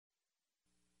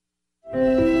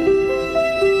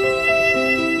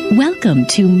Welcome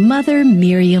to Mother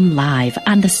Miriam Live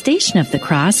on the Station of the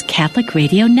Cross Catholic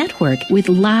Radio Network with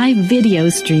live video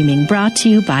streaming brought to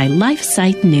you by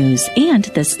LifeSite News and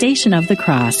the Station of the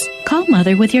Cross. Call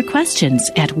Mother with your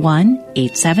questions at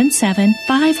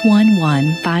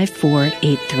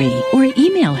 1-877-511-5483 or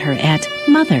email her at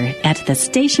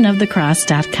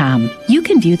mother@thestationofthecross.com. You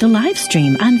can view the live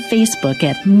stream on Facebook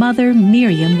at Mother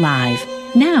Miriam Live.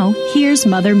 Now, here's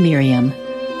Mother Miriam.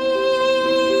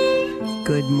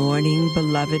 Good morning,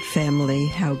 beloved family.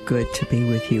 How good to be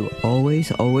with you.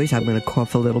 Always, always. I'm going to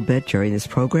cough a little bit during this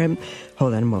program.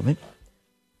 Hold on a moment.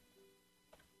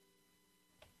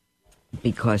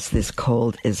 Because this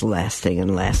cold is lasting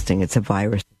and lasting. It's a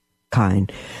virus kind.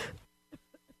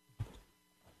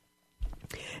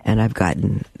 And I've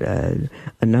gotten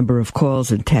a number of calls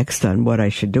and texts on what I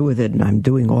should do with it, and I'm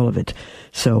doing all of it.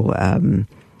 So,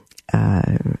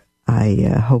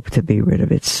 I hope to be rid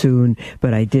of it soon,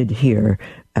 but I did hear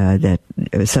that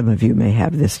some of you may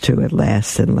have this too. It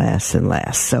lasts and lasts and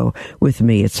lasts. So with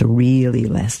me, it's really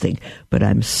lasting, but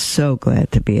I'm so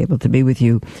glad to be able to be with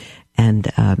you.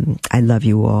 And I love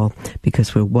you all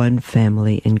because we're one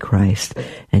family in Christ,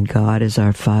 and God is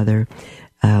our Father.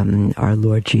 Our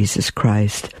Lord Jesus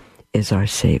Christ is our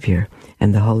Savior,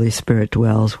 and the Holy Spirit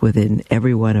dwells within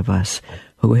every one of us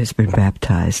who has been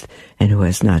baptized and who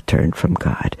has not turned from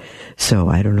God. So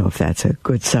I don't know if that's a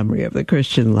good summary of the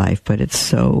Christian life, but it's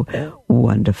so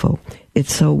wonderful.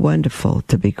 It's so wonderful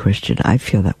to be Christian. I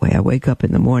feel that way. I wake up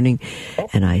in the morning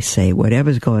and I say,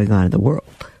 whatever's going on in the world,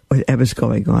 whatever's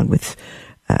going on with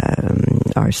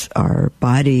our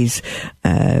bodies,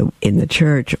 in the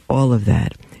church, all of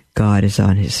that, God is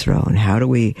on his throne. How do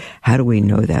we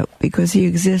know that? Because he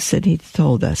exists and he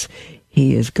told us.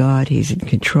 He is God. He's in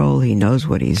control. He knows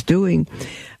what he's doing.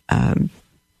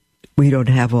 We don't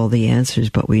have all the answers,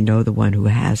 but we know the one who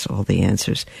has all the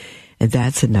answers. And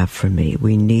that's enough for me.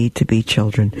 We need to be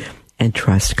children and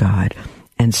trust God.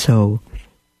 And so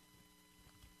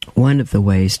one of the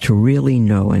ways to really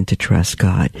know and to trust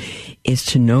God is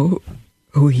to know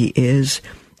who he is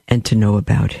and to know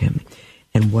about him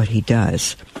and what he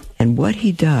does. And what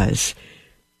he does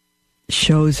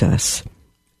shows us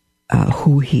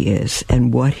who he is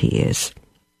and what he is.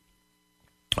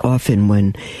 Often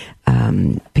when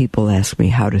people ask me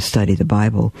how to study the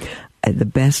Bible, the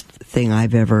best thing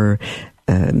I've ever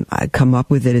come up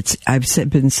with it, I've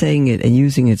been saying it and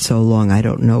using it so long, I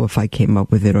don't know if I came up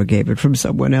with it or gave it from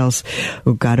someone else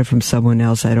or got it from someone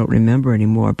else. I don't remember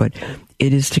anymore, but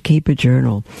it is to keep a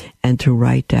journal and to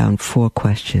write down 4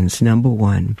 questions. Number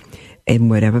 1, in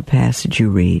whatever passage you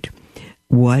read,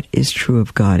 what is true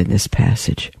of God in this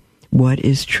passage? What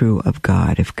is true of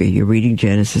God? If you're reading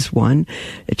Genesis 1,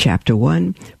 chapter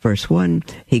 1, verse 1,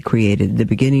 he created, the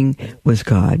beginning was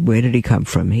God. Where did he come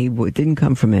from? He didn't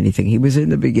come from anything. He was in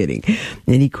the beginning.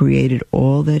 And he created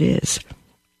all that is.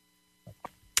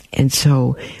 And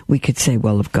so we could say,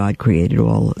 well, if God created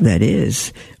all that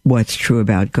is, what's true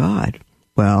about God?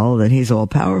 Well, then he's all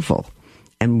powerful.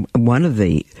 And one of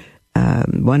his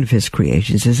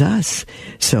creations is us.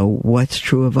 So what's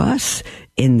true of us?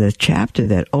 In the chapter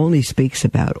that only speaks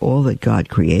about all that God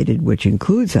created, which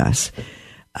includes us,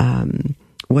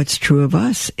 what's true of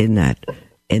us in that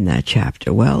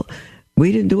chapter? Well,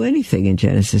 we didn't do anything in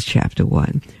Genesis chapter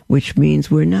 1, which means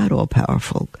we're not all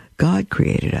powerful. God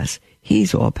created us.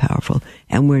 He's all powerful,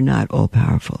 and we're not all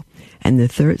powerful. And the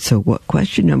third, so what?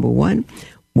 Question number 1.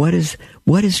 What is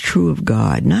true of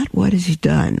God? Not what has he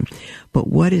done, but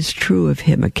what is true of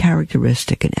him, a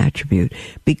characteristic, an attribute,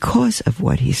 because of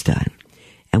what he's done.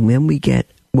 And when we get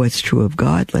what's true of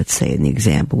God, let's say in the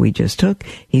example we just took,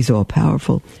 he's all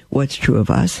powerful. What's true of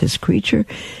us, his creature?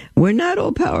 We're not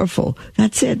all powerful.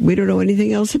 That's it. We don't know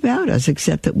anything else about us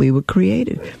except that we were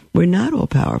created. We're not all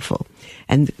powerful.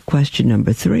 And question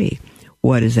number 3,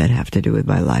 what does that have to do with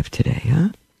my life today,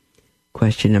 huh?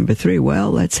 Question number 3,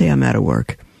 well, let's say I'm out of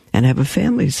work and have a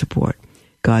family to support.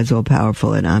 God's all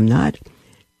powerful and I'm not.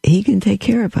 He can take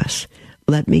care of us.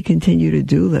 Let me continue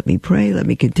to let me pray, let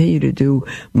me continue to do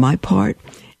my part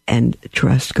and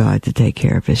trust God to take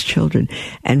care of his children.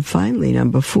 And finally,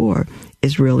 number 4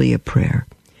 is really a prayer.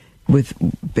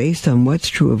 Based on what's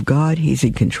true of God, he's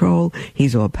in control,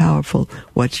 he's all powerful.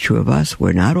 What's true of us,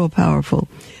 we're not all powerful.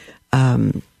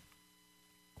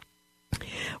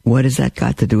 What has that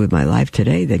got to do with my life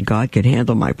today? That God can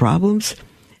handle my problems?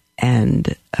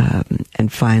 And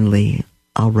finally,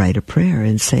 I'll write a prayer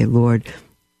and say, Lord,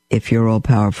 if you're all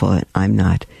powerful and I'm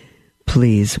not,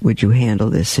 please would you handle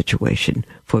this situation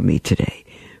for me today?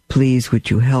 Please would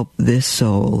you help this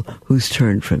soul who's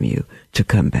turned from you to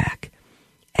come back?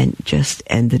 And just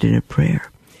end it in a prayer.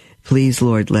 Please,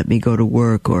 Lord, let me go to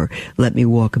work, or let me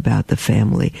walk about the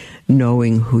family,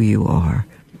 knowing who you are.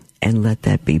 And let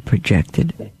that be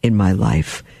projected in my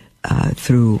life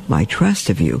through my trust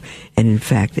of you. And in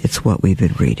fact, it's what we've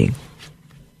been reading.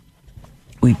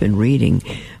 We've been reading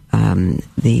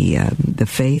the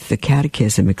Faith, the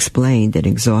Catechism Explained, an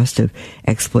exhaustive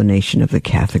explanation of the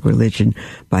Catholic religion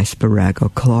by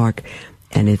Spirago Clark.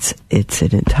 And it's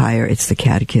the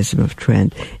Catechism of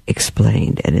Trent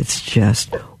Explained. And it's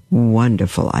just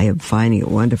wonderful. I am finding it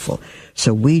wonderful.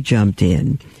 So we jumped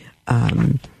in.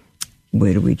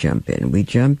 Where do we jump in? We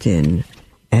jumped in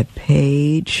at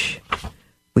the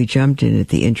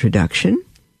introduction.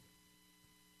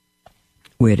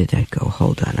 Where did that go?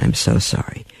 Hold on, I'm so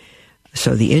sorry.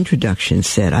 So the introduction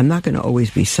said, I'm not going to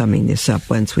always be summing this up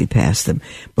once we pass them,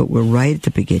 but we're right at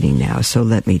the beginning now, so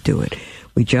let me do it.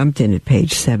 We jumped in at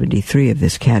page 73 of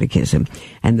this catechism,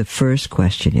 and the first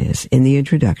question is, in the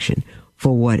introduction,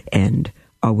 for what end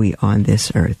are we on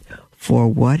this earth? For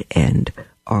what end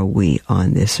are we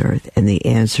on this earth? And the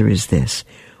answer is this: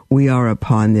 we are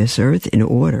upon this earth in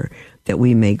order that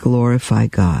we may glorify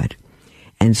God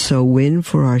and so win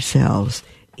for ourselves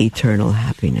eternal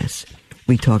happiness.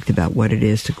 We talked about what it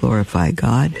is to glorify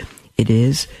God. It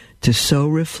is to so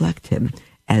reflect Him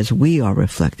as we are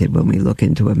reflected when we look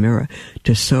into a mirror,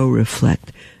 to so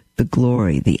reflect the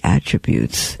glory, the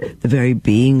attributes, the very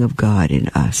being of God in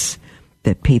us,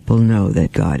 that people know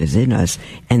that God is in us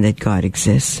and that God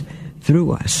exists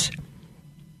through us.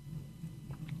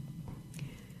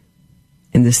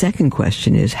 And the second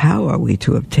question is, how are we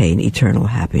to obtain eternal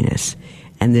happiness?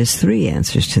 And there's three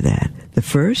answers to that. The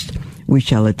first, we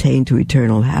shall attain to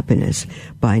eternal happiness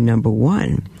by, number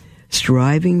one,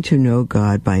 striving to know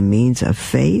God by means of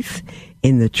faith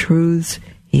in the truths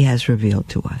He has revealed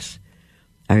to us.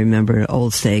 I remember an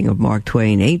old saying of Mark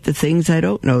Twain, ain't the things I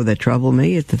don't know that trouble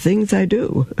me, it's the things I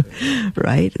do,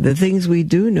 right? The things we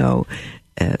do know,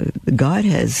 God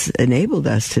has enabled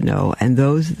us to know, and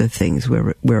those are the things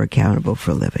we're accountable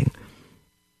for living.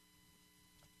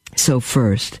 So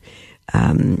first,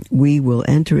 we will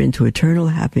enter into eternal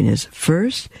happiness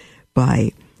first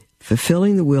by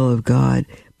fulfilling the will of God,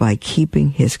 by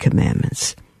keeping His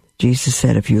commandments. Jesus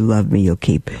said, if you love me, you'll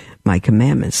keep my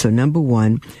commandments. So number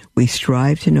one, we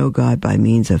strive to know God by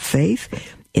means of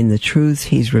faith in the truths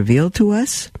He's revealed to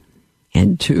us.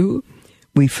 And two,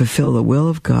 we fulfill the will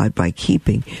of God by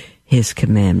keeping His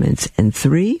commandments. And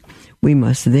three, we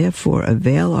must therefore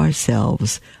avail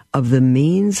ourselves of the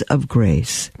means of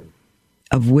grace,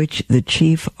 of which the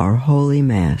chief are Holy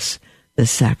Mass, the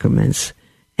sacraments,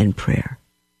 and prayer.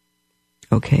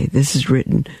 Okay, this is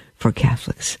written for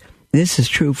Catholics. This is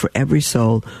true for every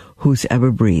soul who's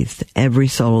ever breathed, every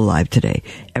soul alive today.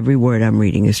 Every word I'm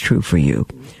reading is true for you,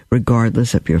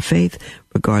 regardless of your faith,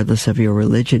 regardless of your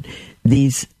religion.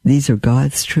 These are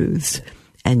God's truths,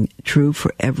 and true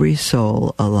for every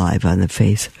soul alive on the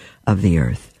face of the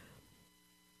earth.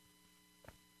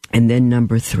 And then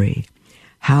number three,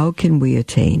 how can we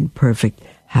attain perfect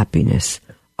happiness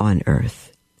on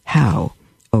earth? How?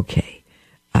 Okay.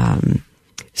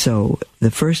 So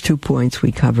the first 2 points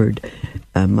we covered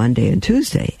Monday and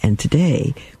Tuesday, and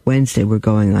today, Wednesday, we're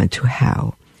going on to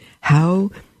how. How,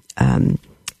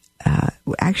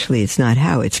 actually, it's not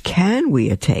how, it's can we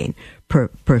attain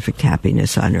perfect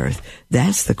happiness on earth?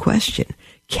 That's the question.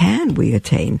 Can we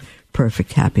attain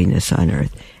perfect happiness on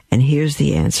earth? And here's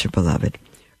the answer, beloved.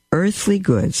 Earthly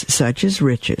goods, such as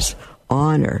riches,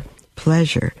 honor,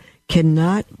 pleasure,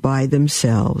 cannot by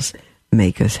themselves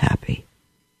make us happy.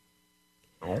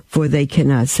 For they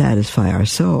cannot satisfy our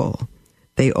soul.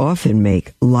 They often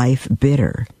make life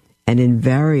bitter and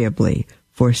invariably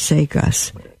forsake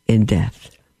us in death.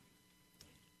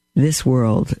 This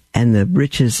world and the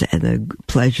riches and the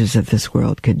pleasures of this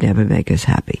world could never make us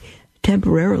happy.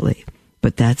 Temporarily,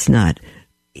 but that's not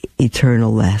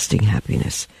eternal, lasting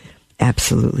happiness.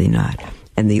 Absolutely not.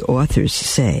 And the authors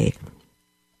say,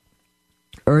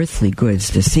 earthly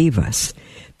goods deceive us.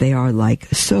 They are like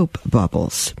soap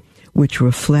bubbles, which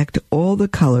reflect all the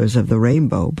colors of the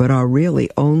rainbow, but are really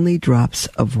only drops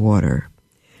of water.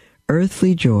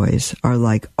 Earthly joys are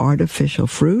like artificial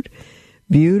fruit,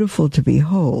 beautiful to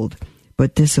behold,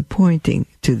 but disappointing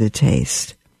to the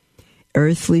taste.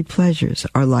 Earthly pleasures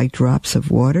are like drops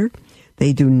of water.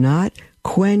 They do not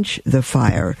quench the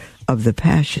fire of the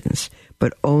passions,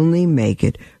 but only make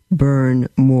it burn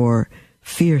more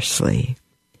fiercely.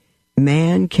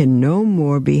 Man can no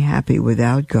more be happy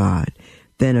without God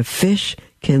than a fish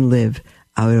can live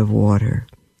out of water.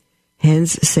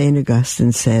 Hence, St.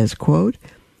 Augustine says, quote,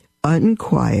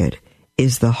 unquiet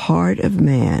is the heart of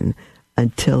man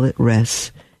until it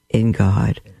rests in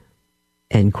God,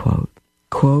 end quote.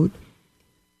 quote,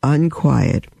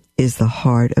 unquiet is the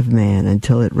heart of man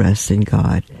until it rests in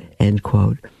God, end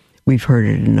quote. We've heard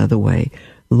it another way.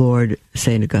 Lord,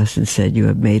 St. Augustine said, you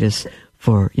have made us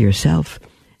for yourself,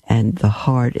 and the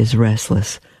heart is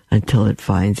restless until it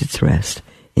finds its rest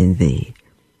in thee.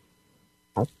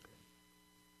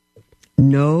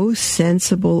 No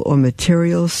sensible or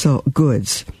material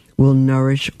goods will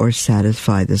nourish or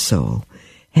satisfy the soul.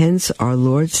 Hence, our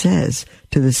Lord says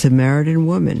to the Samaritan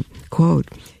woman, quote,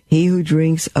 he who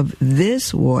drinks of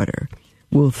this water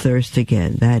will thirst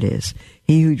again. That is,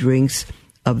 he who drinks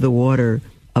of the water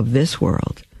of this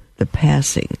world, the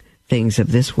passing things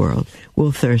of this world,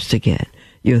 will thirst again.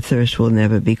 Your thirst will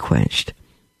never be quenched.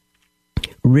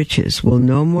 Riches will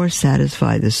no more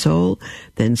satisfy the soul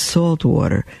than salt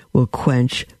water will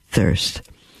quench thirst.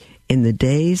 In the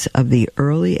days of the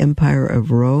early empire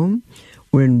of Rome,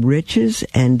 when riches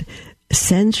and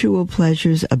sensual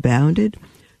pleasures abounded,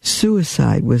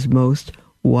 suicide was most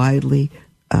widely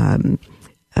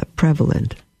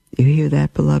prevalent. You hear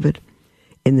that, beloved?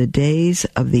 In the days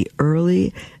of the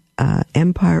early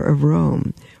empire of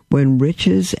Rome, when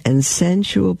riches and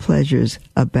sensual pleasures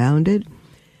abounded,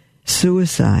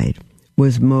 suicide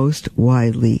was most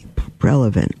widely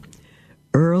prevalent.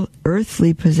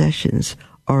 Earthly possessions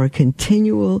are a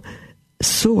continual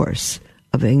source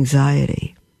of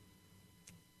anxiety.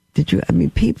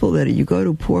 People you go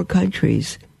to poor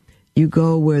countries, you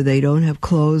go where they don't have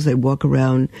clothes, they walk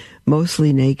around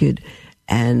mostly naked,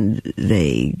 and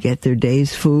they get their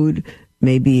day's food,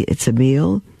 maybe it's a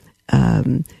meal,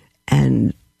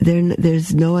 and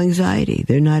there's no anxiety.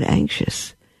 They're not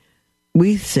anxious.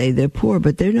 We say they're poor,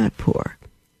 but they're not poor.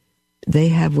 They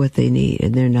have what they need,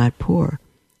 and they're not poor,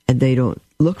 and they don't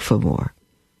look for more.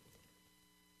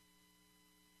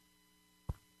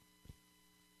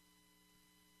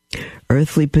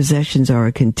 Earthly possessions are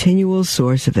a continual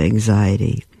source of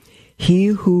anxiety. He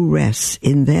who rests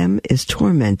in them is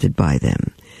tormented by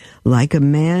them, like a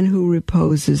man who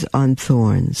reposes on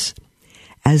thorns.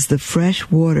 As the fresh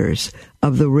waters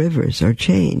of the rivers are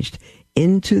changed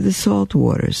into the salt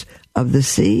waters of the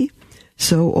sea,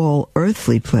 so all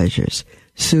earthly pleasures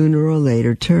sooner or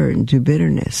later turn to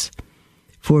bitterness.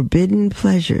 Forbidden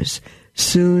pleasures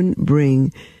soon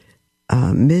bring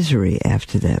misery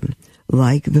after them,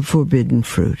 like the forbidden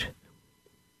fruit.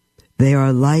 They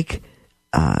are like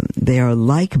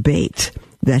bait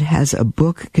that has a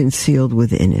book concealed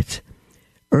within it.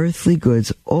 Earthly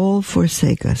goods all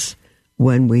forsake us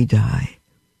when we die.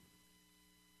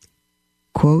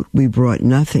 Quote, we brought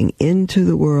nothing into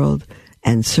the world,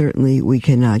 and certainly we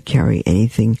cannot carry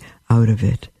anything out of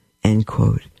it, end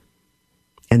quote.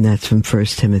 And that's from 1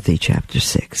 Timothy chapter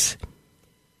 6.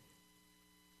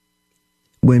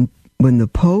 When the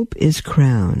Pope is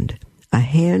crowned, a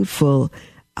handful,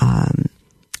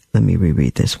 let me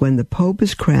reread this. When the Pope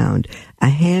is crowned, a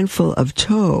handful of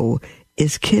tow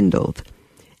is kindled,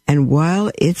 and while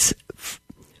it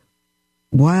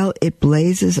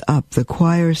blazes up, the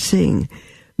choir sing,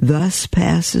 thus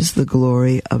passes the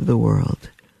glory of the world.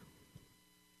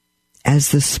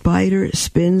 As the spider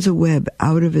spins a web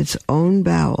out of its own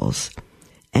bowels,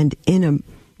 and in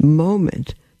a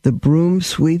moment the broom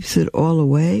sweeps it all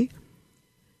away,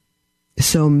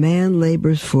 so man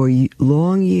labors for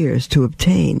long years to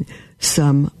obtain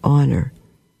some honor,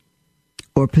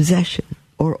 or possession,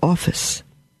 or office,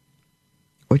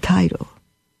 or title.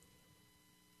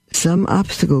 Some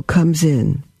obstacle comes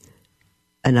in,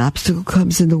 an obstacle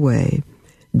comes in the way,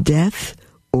 death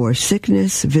or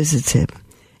sickness visits him,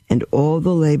 and all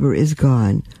the labor is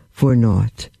gone for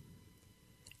naught.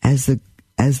 As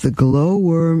the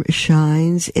glowworm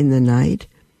shines in the night,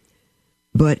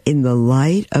 but in the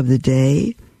light of the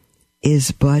day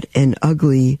is but an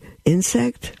ugly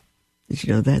insect. Did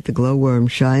you know that? The glowworm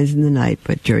shines in the night,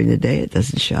 but during the day it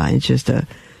doesn't shine. It's just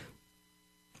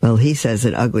he says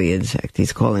an ugly insect.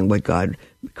 He's calling what God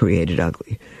created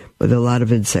ugly. But a lot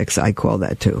of insects, I call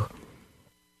that too.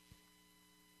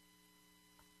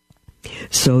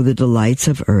 So the delights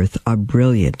of earth are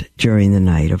brilliant during the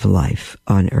night of life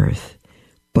on earth.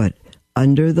 But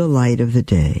under the light of the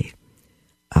day,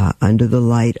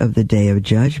 of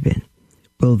judgment,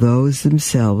 will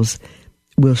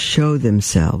show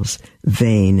themselves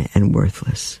vain and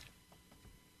worthless.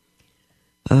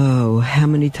 Oh, how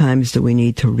many times do we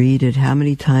need to read it? How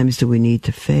many times do we need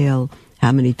to fail?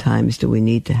 How many times do we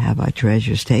need to have our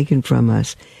treasures taken from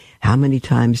us? How many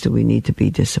times do we need to be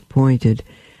disappointed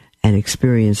and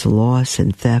experience loss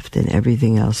and theft and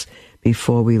everything else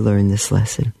before we learn this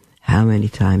lesson? How many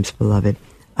times, beloved?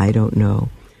 I don't know.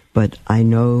 But I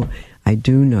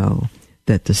do know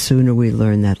that the sooner we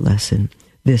learn that lesson,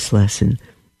 this lesson,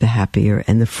 the happier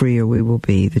and the freer we will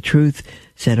be. The truth,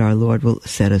 said our Lord, will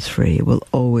set us free. It will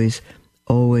always,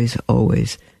 always,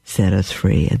 always set us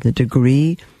free. And the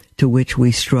degree to which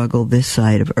we struggle this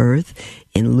side of earth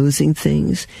in losing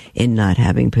things, in not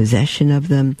having possession of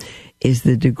them, is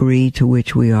the degree to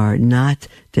which we are not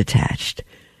detached.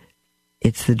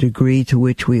 It's the degree to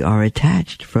which we are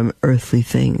attached from earthly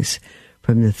things,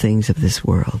 from the things of this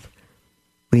world.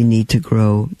 We need to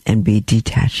grow and be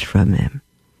detached from them.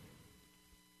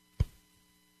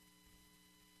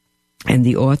 And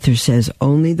the author says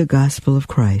only the gospel of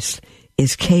Christ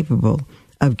is capable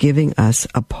of giving us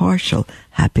a partial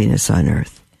happiness on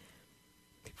earth.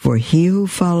 For he who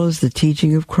follows the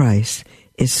teaching of Christ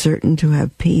is certain to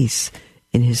have peace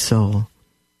in his soul,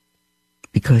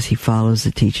 because he follows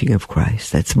the teaching of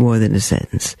Christ. That's more than a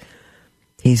sentence.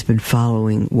 He's been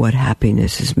following what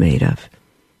happiness is made of,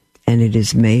 and it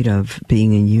is made of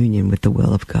being in union with the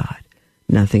will of God.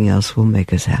 Nothing else will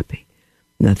make us happy.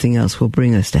 Nothing else will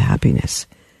bring us to happiness.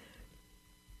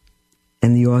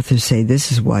 And the authors say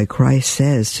this is why Christ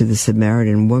says to the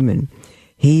Samaritan woman,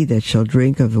 he that shall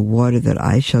drink of the water that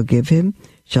I shall give him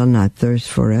shall not thirst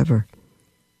forever.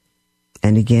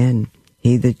 And again,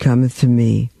 he that cometh to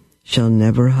me shall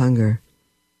never hunger.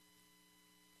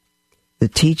 The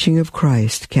teaching of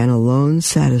Christ can alone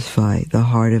satisfy the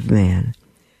heart of man.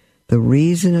 The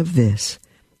reason of this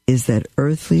is that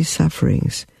earthly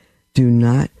sufferings do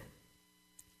not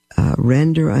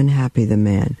render unhappy the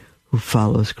man who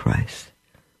follows Christ.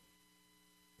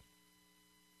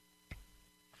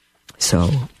 So,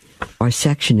 our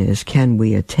section is, can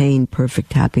we attain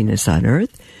perfect happiness on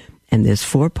earth? And there's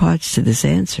 4 parts to this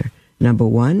answer. Number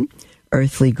 1,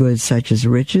 earthly goods such as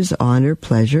riches, honor,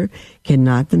 pleasure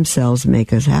cannot themselves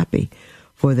make us happy,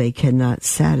 for they cannot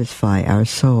satisfy our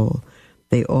soul.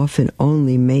 They often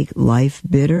only make life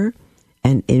bitter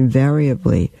and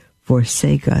invariably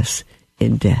forsake us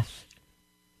in death.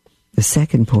 The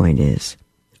second point is,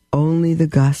 only the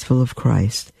gospel of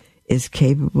Christ is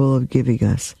capable of giving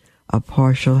us a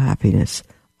partial happiness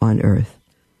on earth.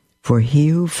 For he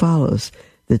who follows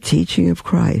the teaching of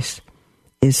Christ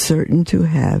is certain to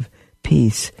have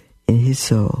peace in his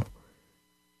soul.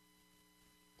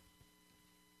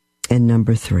 And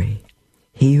number 3,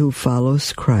 he who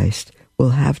follows Christ will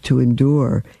have to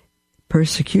endure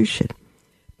persecution,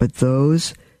 but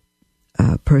those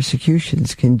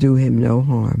persecutions can do him no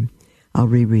harm. I'll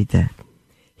reread that.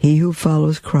 He who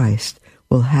follows Christ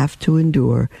will have to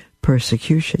endure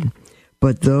persecution,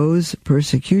 but those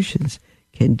persecutions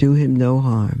can do him no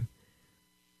harm.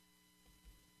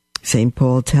 St.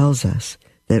 Paul tells us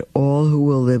that all who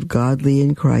will live godly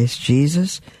in Christ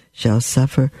Jesus shall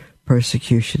suffer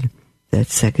persecution.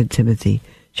 That's 2 Timothy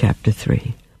chapter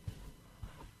 3.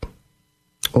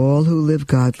 All who live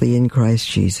godly in Christ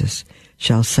Jesus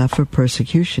shall suffer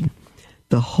persecution.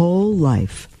 The whole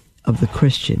life of the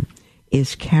Christian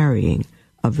is carrying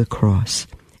of the cross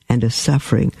and a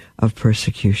suffering of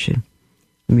persecution.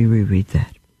 Let me reread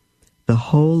that. The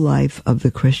whole life of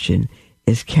the Christian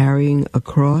is carrying a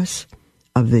cross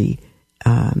of the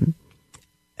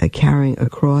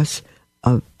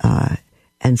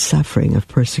and suffering of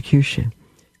persecution.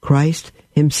 Christ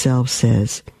himself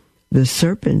says, the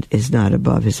serpent is not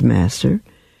above his master.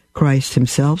 Christ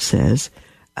himself says,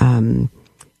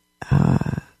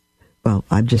 well,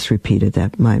 I've just repeated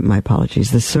that. My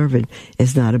apologies. The servant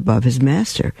is not above his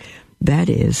master. That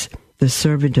is, the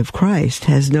servant of Christ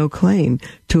has no claim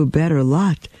to a better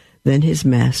lot than his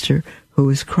master, who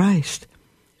is Christ.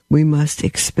 We must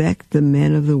expect the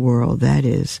men of the world, that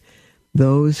is,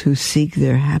 those who seek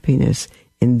their happiness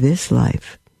in this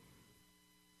life,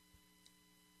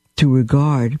 to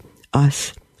regard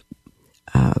us,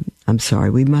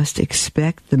 we must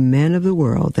expect the men of the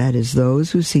world, that is,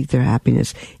 those who seek their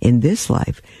happiness in this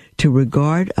life, to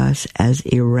regard us as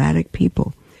erratic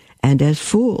people and as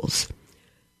fools,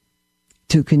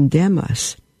 to condemn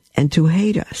us and to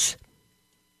hate us.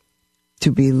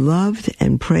 To be loved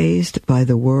and praised by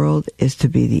the world is to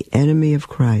be the enemy of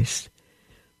Christ.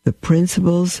 The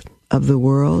principles of the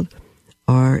world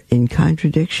are in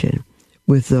contradiction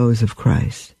with those of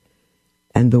Christ,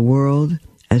 and the world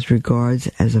as regards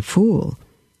as a fool,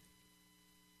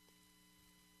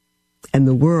 and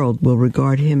the world will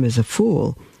regard him as a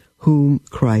fool whom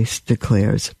Christ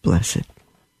declares blessed.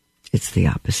 It's the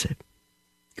opposite.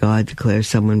 God declares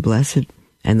someone blessed,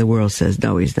 and the world says,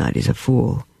 no, he's not, he's a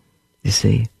fool. You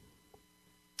see?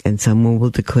 And someone will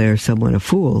declare someone a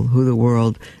fool who the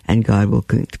world and God will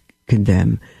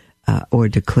condemn or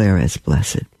declare as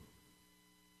blessed.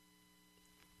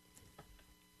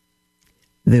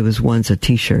 There was once a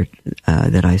T-shirt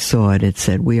that I saw, and it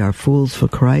said, we are fools for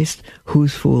Christ.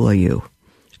 Whose fool are you?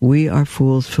 We are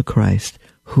fools for Christ.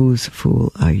 Whose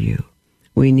fool are you?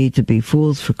 We need to be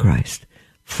fools for Christ,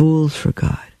 fools for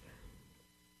God.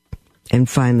 And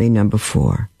finally, number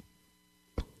 4.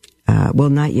 Well,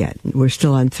 not yet. We're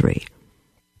still on 3.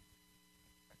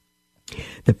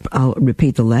 I'll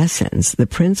repeat the last sentence. The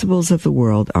principles of the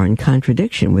world are in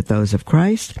contradiction with those of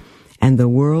Christ, and the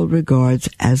world regards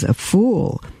as a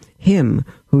fool him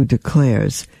who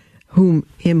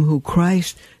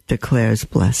Christ declares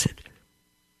blessed.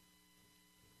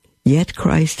 Yet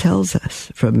Christ tells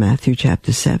us from Matthew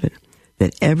chapter 7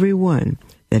 that everyone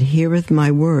that heareth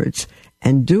my words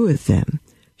and doeth them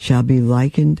shall be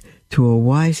likened to a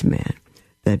wise man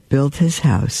that built his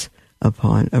house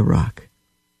upon a rock.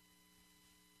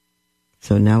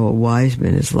 So now a wise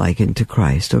man is likened to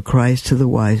Christ, or Christ to the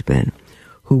wise man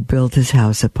who built his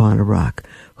house upon a rock,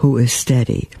 who is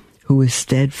steady, who is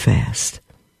steadfast.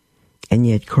 And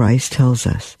yet Christ tells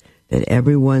us that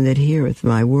everyone that heareth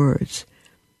my words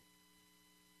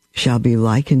shall be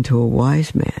likened to a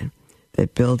wise man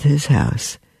that built his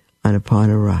house upon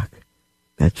a rock.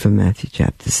 That's from Matthew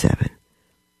chapter 7.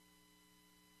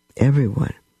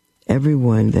 Everyone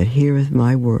that heareth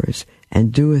my words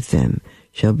and doeth them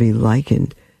shall be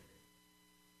likened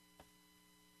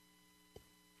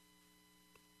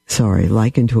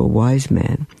to a wise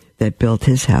man that built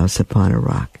his house upon a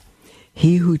rock.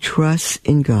 He who trusts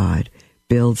in God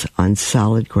builds on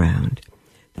solid ground.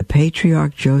 The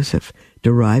patriarch Joseph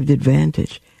derived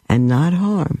advantage and not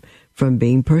harm from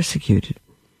being persecuted.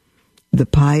 The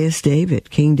pious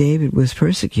King David, was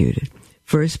persecuted,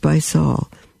 first by Saul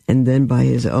and then by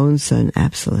his own son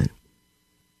Absalom.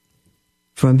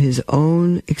 From his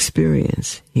own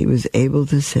experience, he was able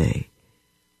to say,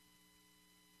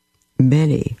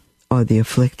 many are the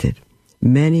afflicted,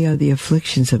 many are the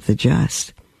afflictions of the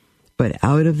just, but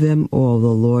out of them all the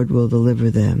Lord will deliver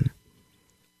them.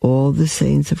 All the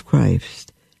saints of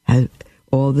Christ have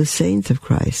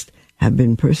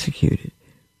been persecuted.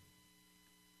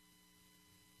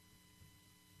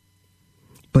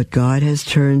 But God has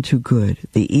turned to good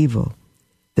the evil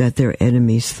that their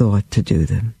enemies thought to do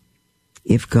them.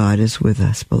 If God is with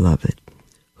us, beloved,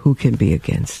 who can be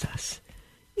against us?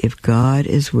 If God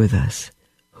is with us,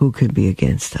 who can be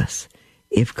against us?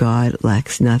 If God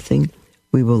lacks nothing,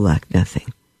 we will lack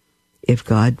nothing. If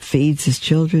God feeds his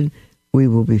children, we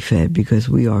will be fed because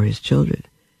we are his children.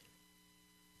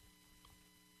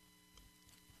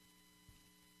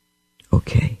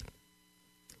 Okay.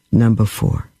 Number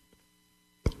 4.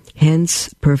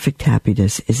 Hence, perfect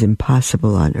happiness is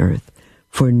impossible on earth,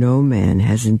 for no man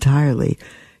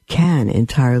can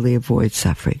entirely avoid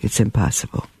suffering. It's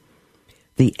impossible.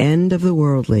 The end of the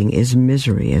worldling is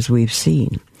misery, as we've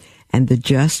seen, and the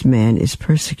just man is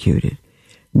persecuted.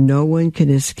 No one can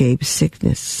escape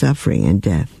sickness, suffering, and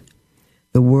death.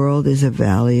 The world is a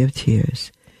valley of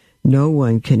tears. No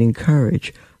one can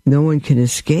escape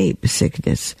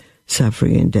sickness,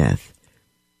 suffering, and death.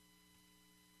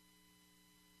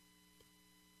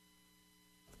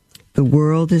 The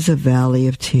world is a valley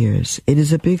of tears. It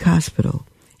is a big hospital,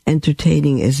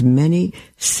 entertaining as many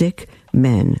sick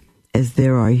men as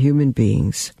there are human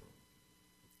beings.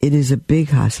 It is a big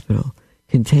hospital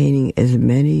containing as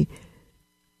many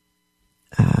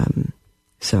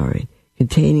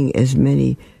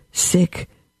sick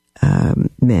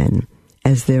men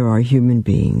as there are human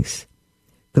beings.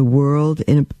 The world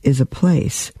is a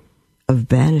place of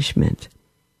banishment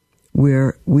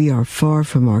where we are far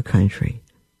from our country.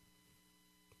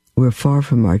 We're far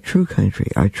from our true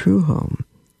country, our true home.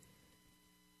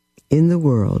 In the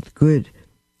world, good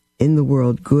and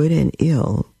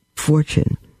ill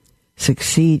fortune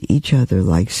succeed each other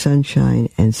like sunshine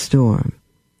and storm.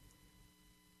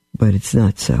 But it's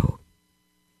not so.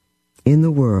 In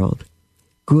the world,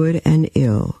 good and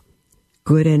ill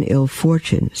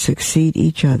fortune succeed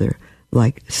each other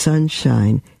like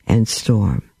sunshine and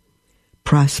storm.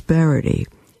 Prosperity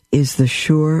is the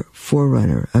sure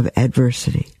forerunner of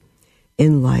adversity.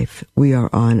 In life, we are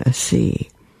on a sea,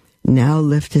 now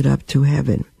lifted up to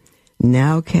heaven,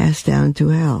 now cast down to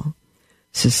hell.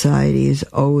 Society is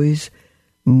always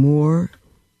sure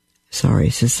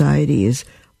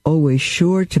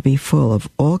to be full of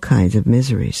all kinds of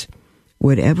miseries.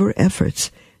 Whatever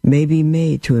efforts may be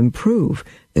made to improve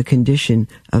the condition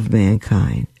of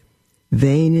mankind,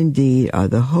 vain indeed are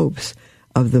the hopes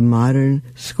of the modern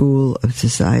school of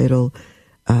social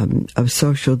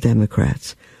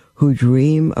democrats, who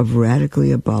dream of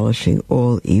radically abolishing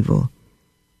all evil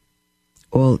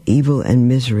and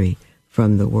misery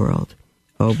from the world.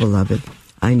 Oh, beloved,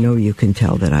 I know you can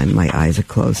tell that my eyes are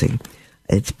closing.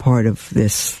 It's part of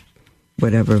this,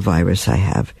 whatever virus I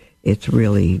have. It's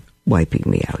really wiping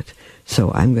me out.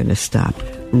 So I'm going to stop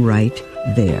right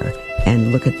there.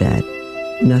 And look at that.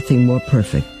 Nothing more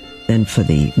perfect than for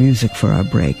the music for our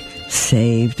break,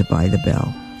 Saved by the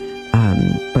Bell.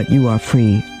 But you are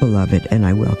free, beloved, and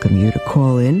I welcome you to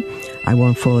call in. I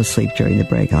won't fall asleep during the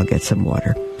break. I'll get some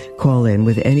water. Call in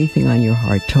with anything on your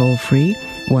heart, toll free,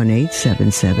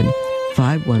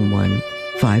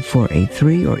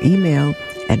 1-877-511-5483, or email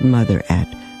at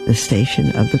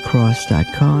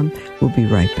mother@thestationofthecross.com. We'll be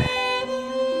right back.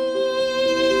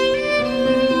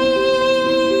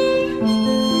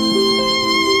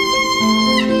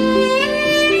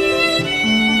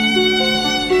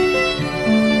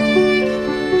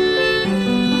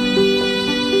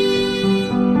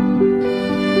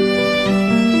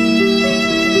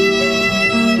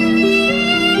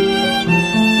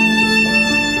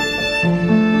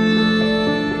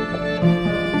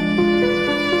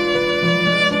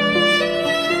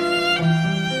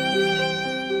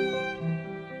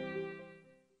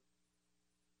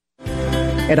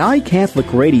 At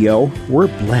iCatholic Radio, we're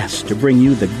blessed to bring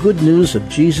you the good news of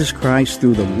Jesus Christ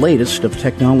through the latest of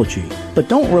technology. But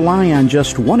don't rely on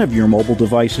just one of your mobile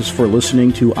devices for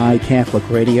listening to iCatholic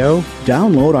Radio.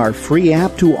 Download our free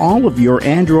app to all of your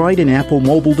Android and Apple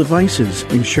mobile devices,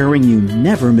 ensuring you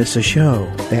never miss a show.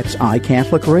 That's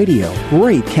iCatholic Radio.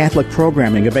 Great Catholic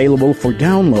programming available for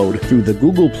download through the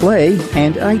Google Play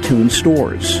and iTunes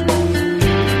stores.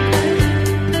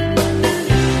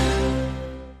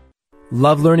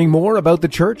 Love learning more about the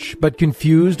Church, but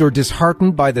confused or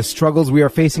disheartened by the struggles we are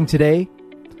facing today?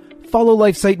 Follow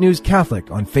LifeSite News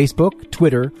Catholic on Facebook,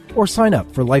 Twitter, or sign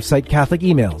up for LifeSite Catholic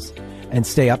emails and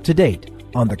stay up to date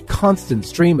on the constant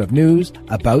stream of news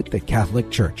about the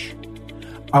Catholic Church.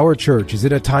 Our Church is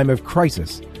in a time of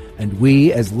crisis, and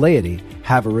we as laity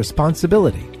have a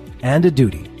responsibility and a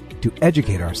duty to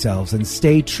educate ourselves and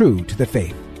stay true to the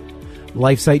faith.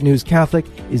 LifeSite News Catholic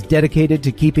is dedicated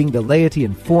to keeping the laity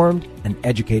informed and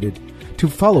educated. To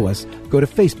follow us, go to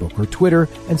Facebook or Twitter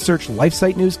and search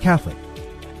LifeSite News Catholic.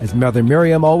 As Mother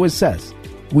Miriam always says,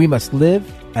 we must live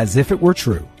as if it were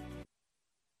true.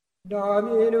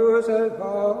 Dominus et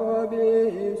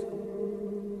vobiscum,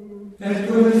 et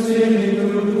cum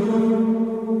spiritu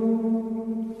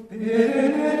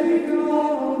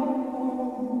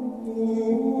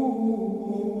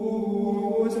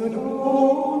benedictus et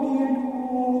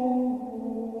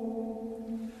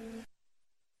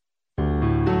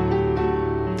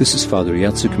This is Father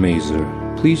Jacek Mazer.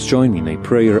 Please join me in a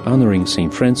prayer honoring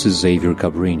St. Francis Xavier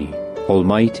Cabrini.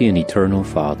 Almighty and eternal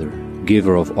Father,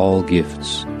 giver of all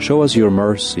gifts, show us your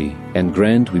mercy, and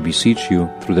grant, we beseech you,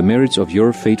 through the merits of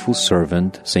your faithful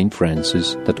servant, St.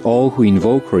 Francis, that all who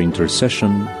invoke her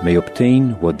intercession may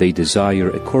obtain what they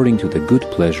desire according to the good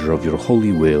pleasure of your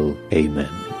holy will. Amen.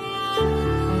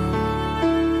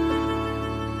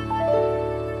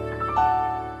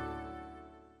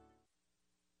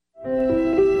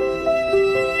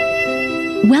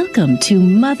 Welcome to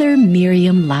Mother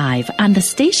Miriam Live on the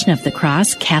Station of the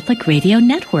Cross Catholic Radio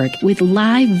Network with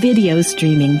live video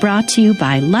streaming brought to you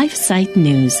by LifeSite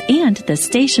News and the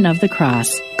Station of the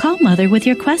Cross. Call Mother with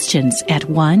your questions at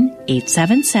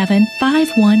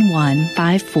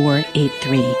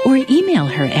 1-877-511-5483 or email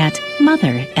her at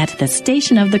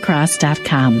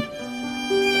mother@thestationofthecross.com.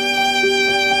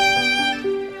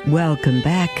 Welcome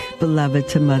back, beloved,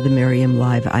 to Mother Miriam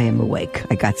Live. I am awake.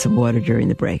 I got some water during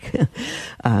the break.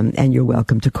 And you're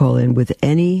welcome to call in with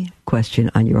any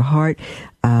question on your heart.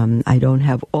 I don't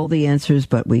have all the answers,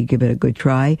 but we give it a good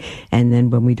try. And then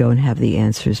when we don't have the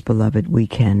answers, beloved, we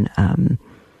can,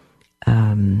 what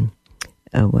am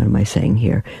I saying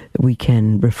here? We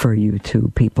can refer you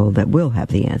to people that will have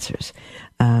the answers.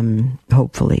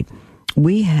 Hopefully.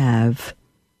 We have,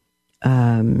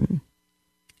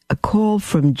 a call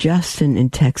from Justin in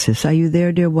Texas. Are you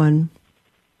there, dear one?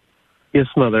 Yes,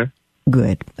 Mother.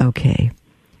 Good. Okay.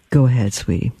 Go ahead,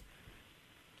 sweetie.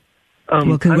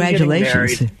 Well,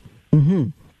 congratulations.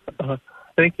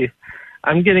 Thank you.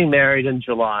 I'm getting married in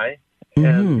July,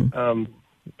 and I'm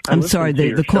sorry.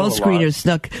 The call screener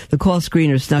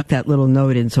snuck that little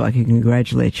note in so I can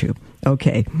congratulate you.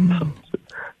 Okay.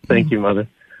 Thank you, Mother.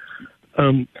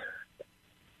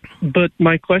 But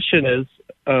my question is,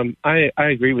 I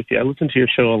agree with you. I listen to your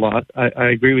show a lot. I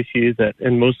agree with you that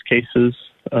in most cases,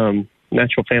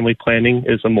 natural family planning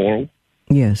is immoral.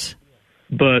 Yes.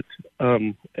 But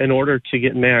in order to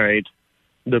get married,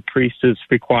 the priest is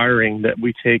requiring that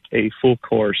we take a full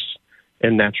course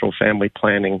in natural family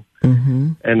planning.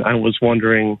 Mm-hmm. And I was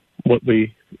wondering what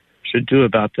we should do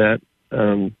about that,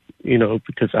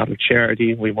 because out of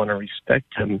charity, we want to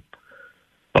respect him,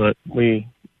 but we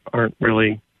aren't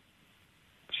really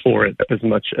for it as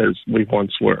much as we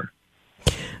once were.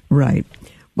 Right.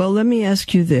 Well, let me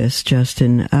ask you this,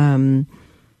 Justin.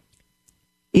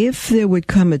 If there would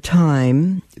come a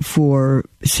time for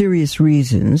serious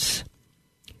reasons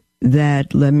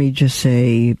that, let me just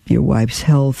say, your wife's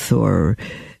health or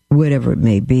whatever it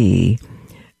may be,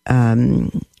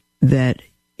 that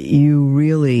you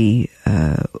really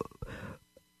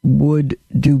would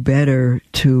do better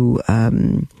to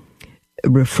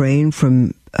refrain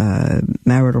from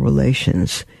marital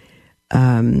relations,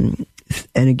 and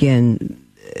again,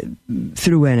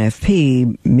 through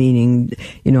NFP, meaning,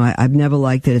 I've never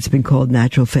liked that it's been called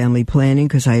natural family planning,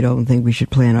 because I don't think we should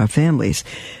plan our families.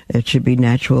 It should be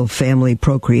natural family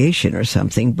procreation or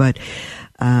something. But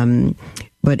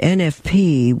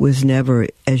NFP was never,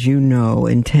 as you know,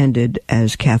 intended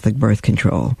as Catholic birth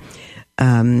control,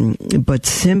 but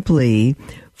simply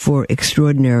for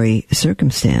extraordinary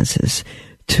circumstances.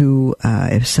 To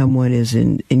if someone is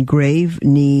in grave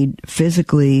need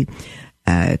physically,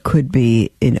 could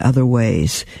be in other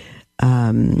ways,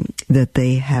 that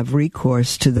they have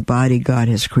recourse to the body God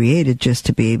has created just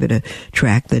to be able to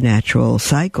track the natural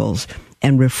cycles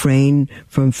and refrain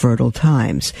from fertile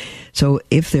times. So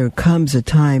if there comes a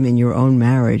time in your own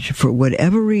marriage, for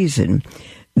whatever reason,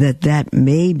 that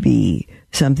may be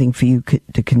something for you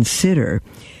to consider,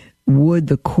 would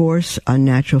the course on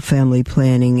natural family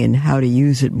planning and how to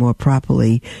use it more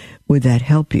properly, would that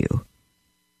help you?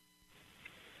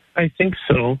 I think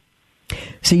so.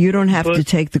 So you don't have to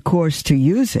take the course to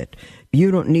use it. You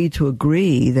don't need to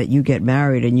agree that you get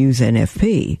married and use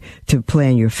NFP to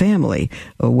plan your family,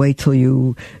 or wait till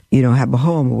you have a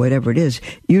home or whatever it is.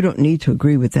 You don't need to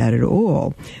agree with that at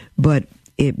all. But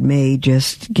it may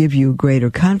just give you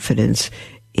greater confidence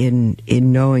in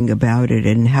knowing about it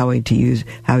and how to use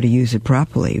it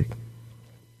properly.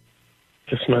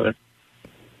 Just a minute.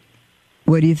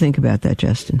 What do you think about that,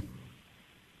 Justin?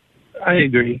 I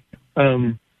agree.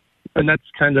 And that's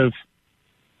kind of,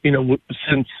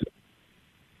 since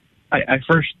I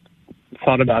first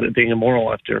thought about it being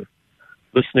immoral after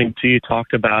listening to you talk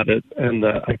about it, and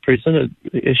I presented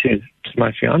the issue to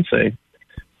my fiance,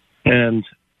 and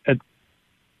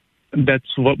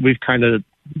that's what we've kind of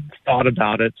thought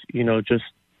about it, just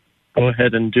go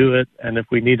ahead and do it, and if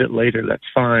we need it later, that's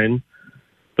fine,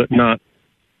 but not,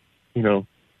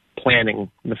 planning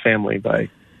the family by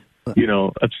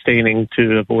abstaining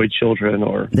to avoid children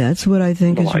or... That's what I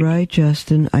think is right,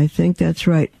 Justin. I think that's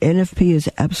right. NFP is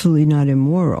absolutely not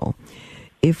immoral.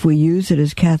 If we use it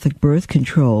as Catholic birth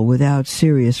control without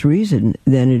serious reason,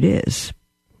 then it is.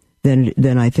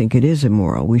 Then I think it is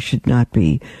immoral. We should not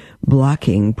be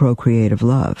blocking procreative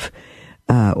love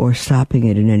or stopping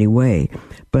it in any way.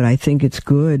 But I think it's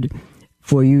good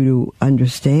for you to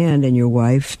understand, and your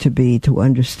wife to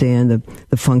understand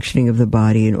the functioning of the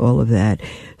body and all of that,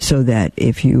 so that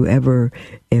if a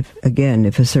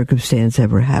circumstance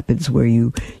ever happens where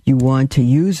you want to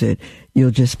use it,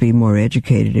 you'll just be more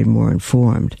educated and more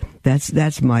informed.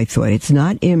 That's my thought. It's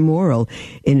not immoral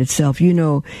in itself.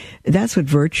 That's what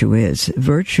virtue is.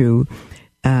 Virtue,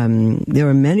 there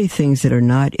are many things that are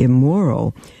not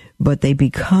immoral, but they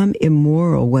become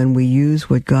immoral when we use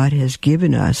what God has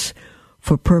given us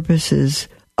for purposes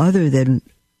other than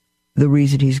the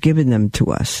reason He's given them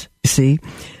to us. See?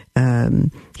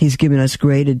 He's given us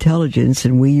great intelligence,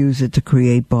 and we use it to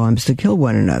create bombs to kill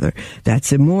one another.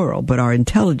 That's immoral, but our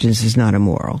intelligence is not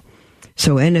immoral.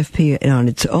 So NFP on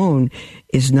its own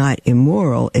is not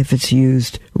immoral if it's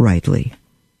used rightly.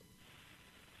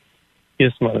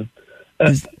 Yes, Mother.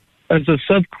 As a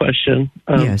sub-question,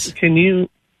 yes. Can you...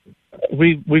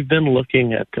 We've been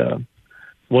looking at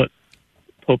what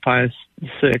Pope Pius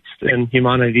VI in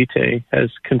Humanae Vitae has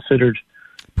considered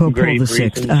Pope grave Paul VI.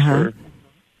 reasons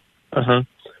for...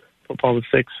 Pope Paul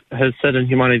VI has said in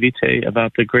Humanae Vitae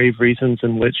about the grave reasons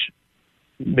in which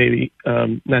maybe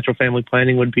natural family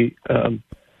planning would be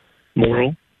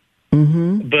moral.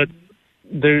 Mm-hmm. But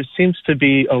there seems to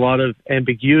be a lot of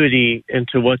ambiguity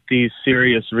into what these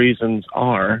serious reasons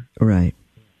are. Right.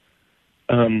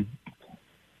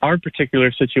 Our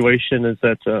particular situation is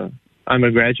that I'm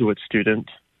a graduate student,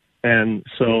 and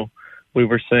so we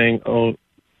were saying,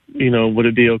 would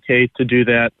it be okay to do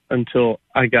that until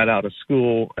I got out of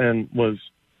school and was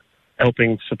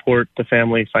helping support the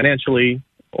family financially,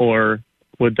 or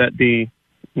would that be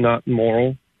not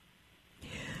moral?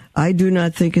 I do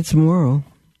not think it's moral.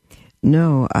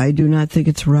 No, I do not think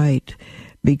it's right.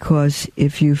 Because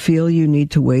if you feel you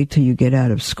need to wait till you get out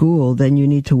of school, then you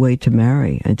need to wait to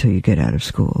marry until you get out of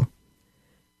school.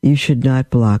 You should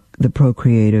not block the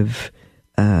procreative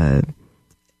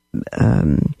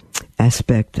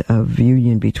aspect of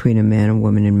union between a man and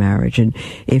woman in marriage. And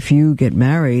if you get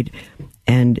married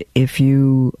And if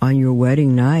you, on your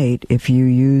wedding night, if you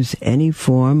use any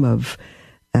form of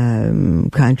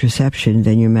contraception,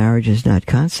 then your marriage is not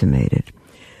consummated.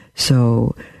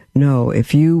 So, no,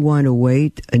 if you want to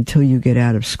wait until you get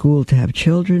out of school to have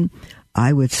children,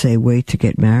 I would say wait to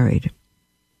get married.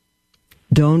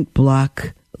 Don't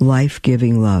block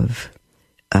life-giving love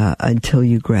until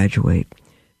you graduate,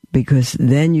 because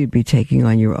then you'd be taking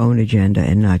on your own agenda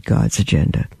and not God's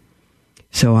agenda.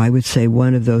 So I would say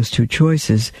one of those two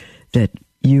choices that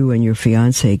you and your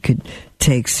fiance could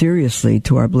take seriously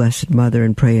to our Blessed Mother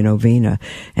and pray a novena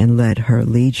and let her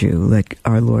lead you, let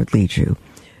our Lord lead you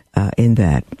in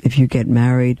that. If you get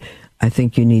married, I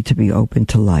think you need to be open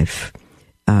to life.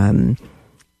 And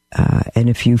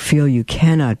if you feel you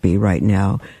cannot be right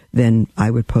now, then I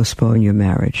would postpone your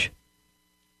marriage.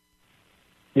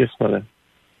 Yes, Mother.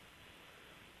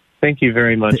 Thank you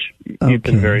very much. You've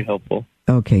been very helpful.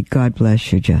 Okay, God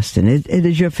bless you, Justin.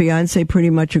 Does your fiance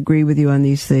pretty much agree with you on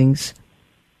these things?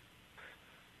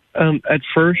 At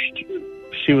first,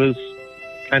 she was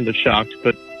kind of shocked,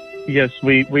 but yes,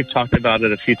 we've talked about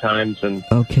it a few times, and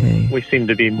we seem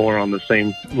to be more on the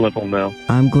same level now.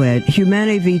 I'm glad.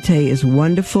 Humanae Vitae is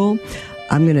wonderful.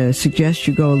 I'm going to suggest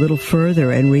you go a little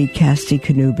further and read Casti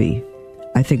Connubii.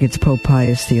 I think it's Pope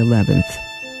Pius XI.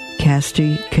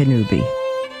 Casti Connubii.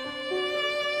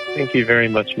 Thank you very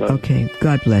much, Mother. Okay.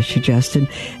 God bless you, Justin.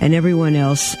 And everyone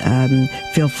else,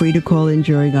 feel free to call in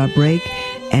during our break,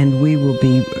 and we will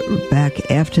be back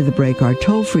after the break. Our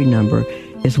toll-free number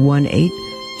is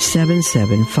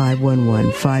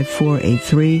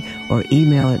 1-877-511-5483, or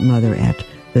email at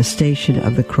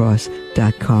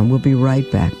mother@thestationofthecross.com. We'll be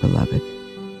right back, beloved.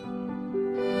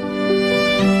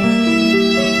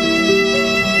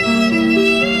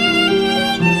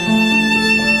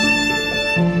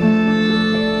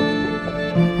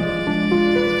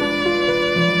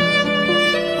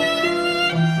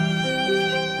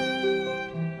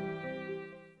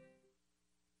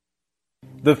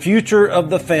 The future of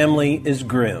the family is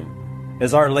grim.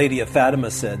 As Our Lady of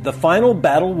Fatima said, the final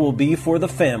battle will be for the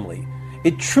family.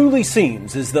 It truly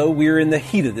seems as though we're in the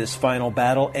heat of this final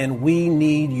battle, and we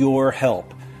need your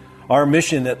help. Our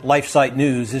mission at LifeSite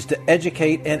News is to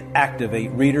educate and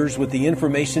activate readers with the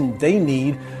information they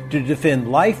need to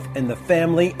defend life and the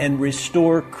family and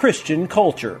restore Christian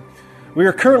culture. We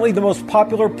are currently the most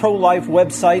popular pro-life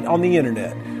website on the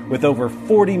internet, with over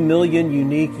 40 million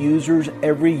unique users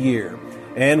every year.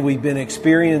 And we've been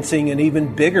experiencing an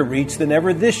even bigger reach than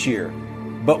ever this year.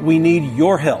 But we need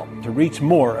your help to reach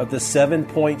more of the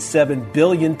 7.7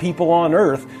 billion people on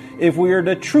Earth if we are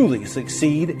to truly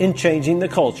succeed in changing the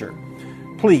culture.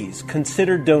 Please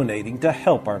consider donating to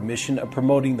help our mission of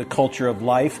promoting the culture of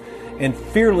life and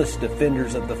fearless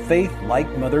defenders of the faith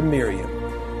like Mother Miriam.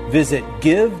 Visit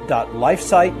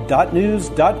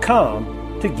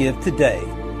give.lifesite.news.com to give today.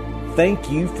 Thank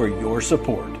you for your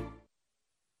support.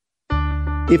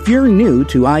 If you're new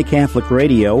to iCatholic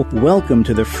Radio, welcome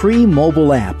to the free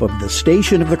mobile app of the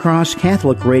Station of the Cross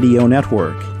Catholic Radio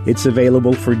Network. It's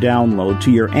available for download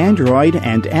to your Android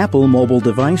and Apple mobile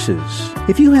devices.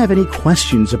 If you have any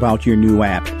questions about your new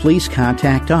app, please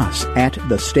contact us at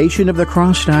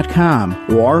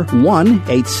thestationofthecross.com or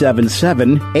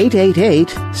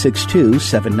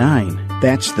 1-877-888-6279.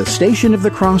 That's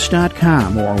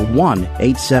thestationofthecross.com or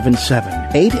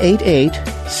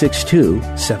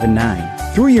 1-877-888-6279.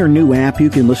 Through your new app, you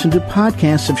can listen to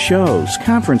podcasts of shows,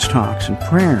 conference talks, and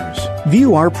prayers.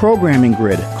 View our programming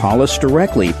grid, call us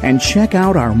directly, and check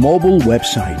out our mobile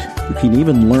website. You can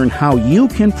even learn how you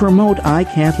can promote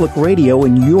iCatholic Radio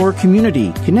in your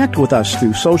community. Connect with us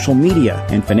through social media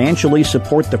and financially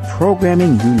support the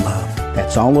programming you love.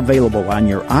 That's all available on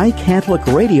your iCatholic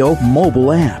Radio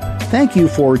mobile app. Thank you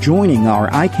for joining our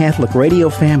iCatholic Radio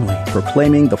family,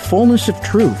 proclaiming the fullness of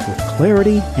truth with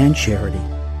clarity and charity.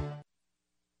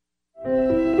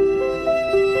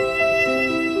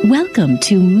 Welcome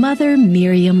to Mother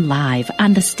Miriam Live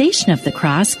on the Station of the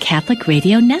Cross Catholic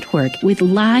Radio Network, with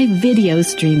live video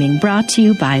streaming brought to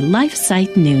you by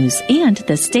LifeSite News and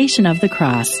the Station of the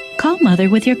Cross. Call Mother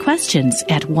with your questions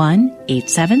at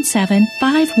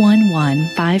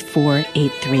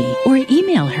 1-877-511-5483 or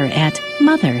email her at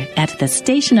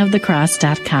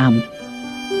mother@thestationofthecross.com.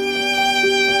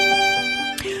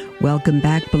 Welcome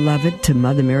back, beloved, to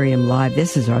Mother Miriam Live.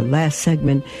 This is our last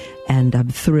segment, and I'm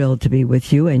thrilled to be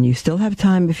with you. And you still have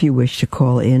time if you wish to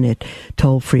call in at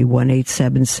toll-free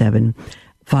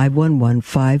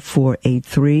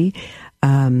 1-877-511-5483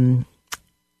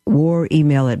 or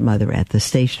email at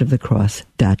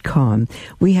mother@thestationofthecross.com.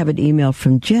 We have an email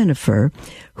from Jennifer,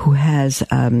 who has,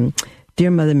 Dear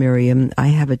Mother Miriam, I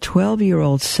have a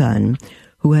 12-year-old son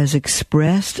who has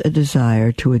expressed a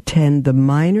desire to attend the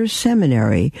minor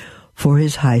seminary for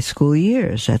his high school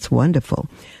years. That's wonderful.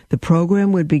 The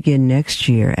program would begin next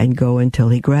year and go until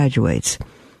he graduates.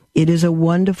 It is a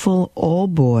wonderful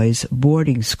all-boys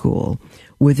boarding school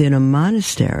within a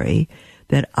monastery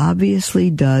that obviously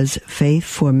does faith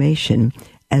formation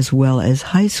as well as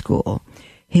high school.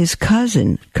 His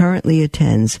cousin currently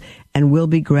attends and will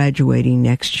be graduating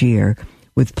next year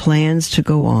with plans to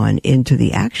go on into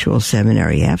the actual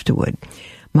seminary afterward.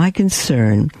 My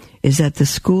concern is that the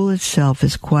school itself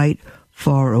is quite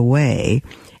far away,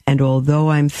 and although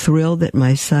I'm thrilled that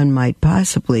my son might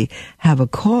possibly have a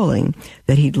calling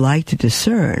that he'd like to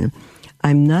discern,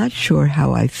 I'm not sure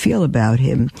how I feel about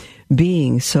him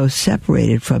being so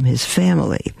separated from his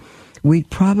family. We'd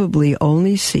probably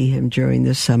only see him during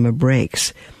the summer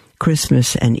breaks,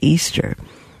 Christmas and Easter.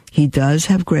 He does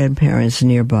have grandparents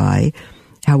nearby.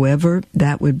 However,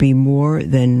 that would be more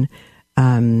than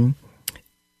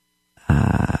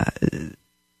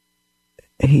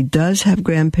he does have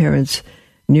grandparents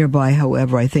nearby.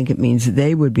 However, I think it means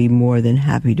they would be more than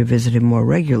happy to visit him more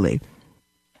regularly.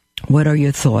 What are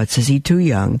your thoughts? Is he too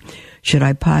young? Should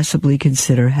I possibly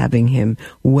consider having him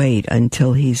wait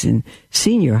until he's in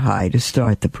senior high to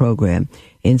start the program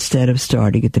instead of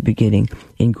starting at the beginning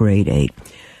in grade 8?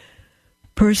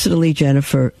 Personally,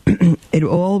 Jennifer,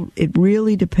 it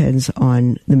really depends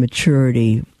on the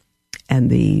maturity and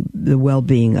the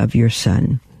well-being of your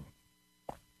son.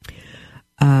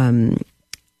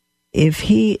 If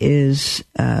he is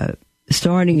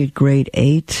starting at grade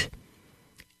 8,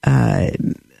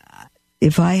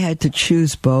 if I had to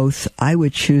choose both, I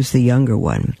would choose the younger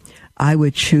one. I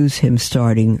would choose him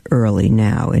starting early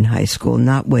now in high school,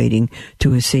 not waiting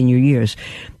to his senior years.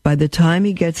 By the time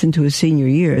he gets into his senior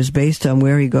years, based on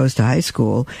where he goes to high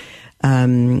school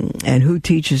and who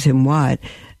teaches him what,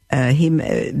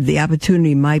 the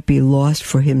opportunity might be lost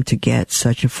for him to get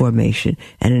such a formation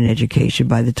and an education.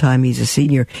 By the time he's a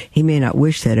senior, he may not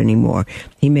wish that anymore.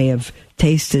 He may have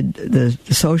tasted the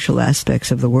social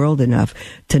aspects of the world enough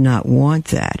to not want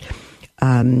that.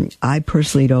 I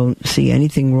personally don't see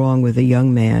anything wrong with a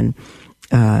young man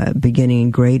beginning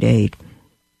in grade 8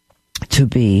 to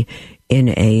be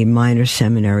in a minor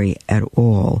seminary at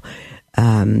all.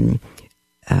 I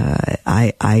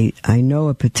know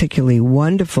a particularly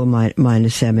wonderful minor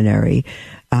seminary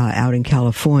out in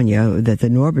California that the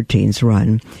Norbertines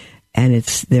run, and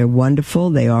they're wonderful.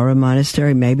 They are a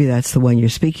monastery. Maybe that's the one you're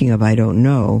speaking of. I don't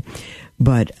know,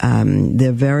 but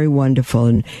they're very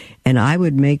wonderful. And I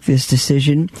would make this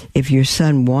decision if your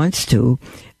son wants to.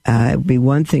 It'd be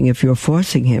one thing if you're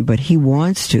forcing him, but he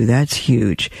wants to. That's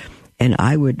huge. And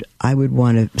I would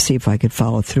want to see if I could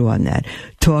follow through on that.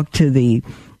 Talk to the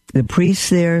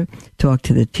priests there, talk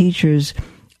to the teachers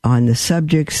on the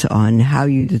subjects, on how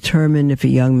you determine if a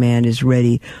young man is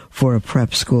ready for a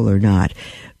prep school or not.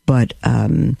 But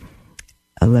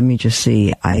let me just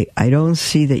see. I don't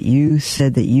see that you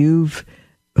said that you've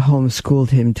homeschooled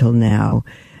him till now.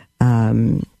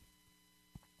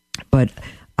 But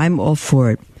I'm all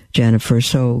for it, Jennifer.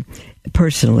 So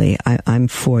personally, I'm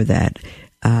for that.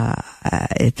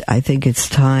 I think it's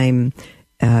time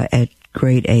at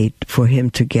grade 8 for him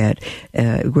to get.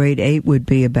 Grade 8 would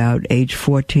be about age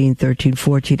 13,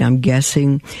 14. I'm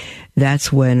guessing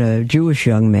that's when a Jewish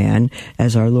young man,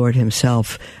 as our Lord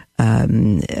himself,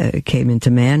 came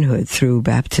into manhood through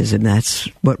baptism. That's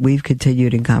what we've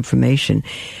continued in confirmation.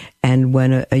 And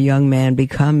when a young man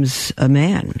becomes a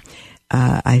man,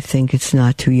 I think it's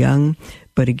not too young.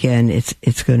 But again,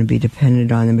 it's going to be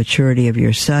dependent on the maturity of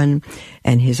your son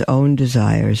and his own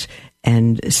desires,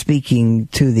 and speaking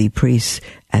to the priests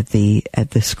at the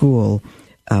school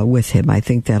with him. I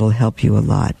think that'll help you a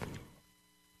lot.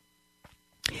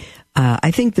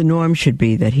 I think the norm should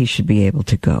be that he should be able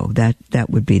to go. That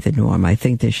would be the norm. I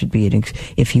think there should be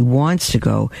if he wants to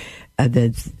go,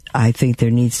 I think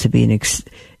there needs to be an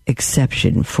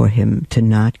exception for him to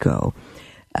not go.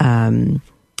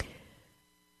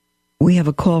 We have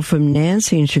a call from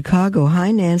Nancy in Chicago.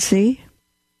 Hi, Nancy.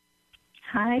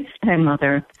 Hi,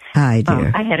 Mother. Hi,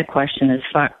 dear. I had a question.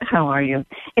 How are you?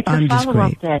 It's I'm a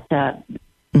follow-up just that.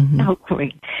 Oh,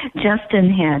 great.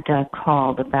 Justin had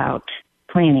called about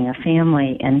planning a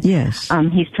family, and yes,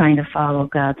 he's trying to follow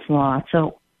God's law.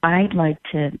 So I'd like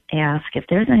to ask if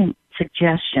there's any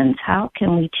suggestions. How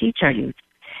can we teach our youth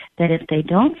that if they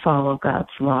don't follow God's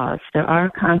laws, there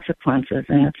are consequences,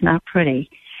 and it's not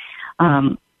pretty.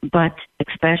 But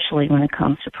especially when it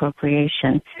comes to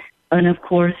procreation. And of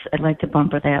course, I'd like to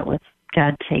bumper that with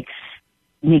God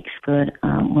makes good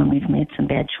when we've made some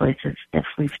bad choices. If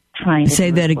we've tried to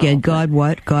say that again. God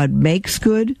what? God makes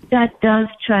good? God does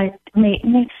try.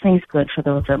 makes things good for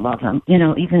those that love him.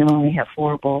 Even when we have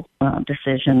horrible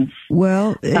decisions.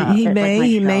 Well, he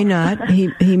may not.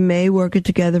 He may work it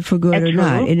together for good or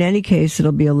not. In any case,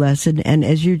 it'll be a lesson. And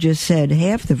as you just said,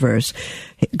 half the verse,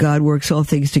 God works all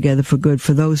things together for good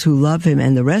for those who love him,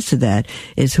 and the rest of that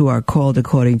is who are called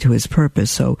according to his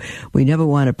purpose. So we never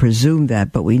want to presume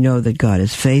that, but we know that God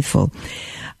is faithful.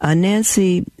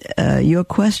 Nancy, your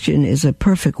question is a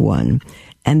perfect one,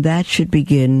 and that should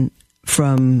begin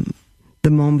from the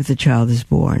moment the child is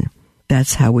born.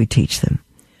 That's how we teach them.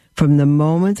 From the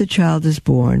moment the child is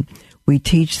born, we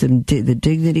teach them the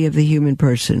dignity of the human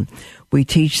person. We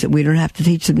teach them. We don't have to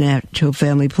teach them natural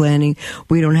family planning.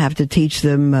 We don't have to teach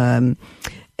them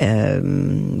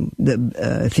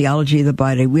the theology of the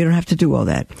body. We don't have to do all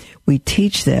that. We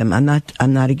teach them. I'm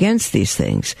not against these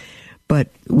things, but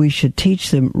we should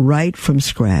teach them right from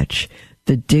scratch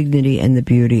the dignity and the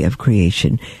beauty of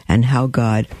creation and how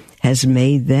God has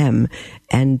made them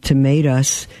and to made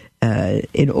us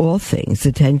in all things,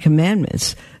 the Ten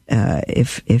Commandments.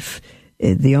 If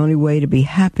the only way to be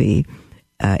happy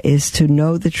is to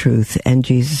know the truth, and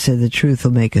Jesus said the truth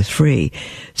will make us free.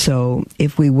 So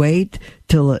if we wait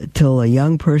till a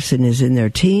young person is in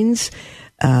their teens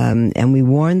and we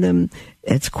warn them,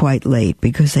 it's quite late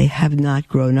because they have not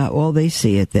grown up. All they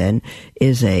see it then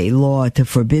is a law to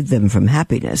forbid them from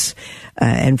happiness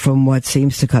and from what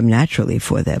seems to come naturally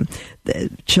for them. The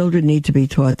children need to be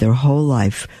taught their whole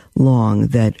life long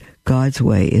that God's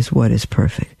way is what is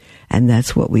perfect. And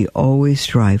that's what we always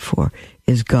strive for,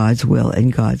 is God's will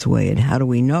and God's way. And how do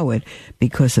we know it?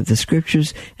 Because of the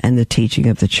scriptures and the teaching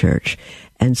of the church.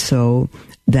 And so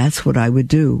that's what I would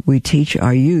do. We teach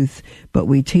our youth, but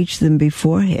we teach them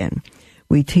beforehand.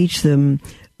 We teach them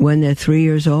when they're 3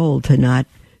 years old to not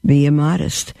be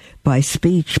immodest by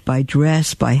speech, by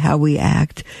dress, by how we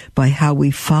act, by how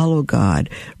we follow God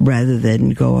rather than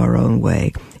go our own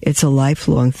way. It's a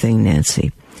lifelong thing,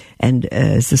 Nancy. And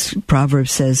as this proverb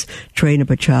says, train up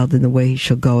a child in the way he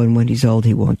shall go, and when he's old,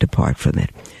 he won't depart from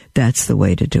it. That's the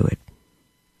way to do it.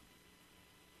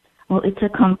 Well, it's a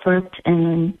comfort, and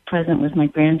I'm present with my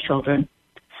grandchildren.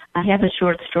 I have a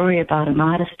short story about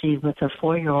immodesty with a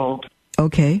 4-year-old.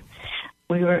 Okay.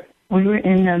 We were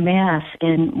in a mass,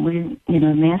 and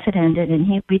mass had ended, and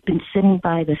we'd been sitting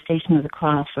by the Station of the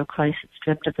Cross where Christ had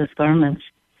stripped of his garments,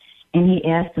 and he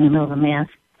asked in the middle of the mass,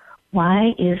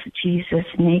 "Why is Jesus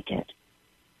naked?"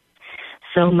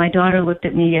 So my daughter looked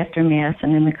at me after mass,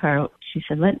 and in the car she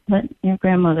said, "Let your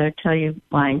grandmother tell you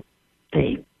why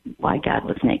God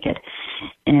was naked."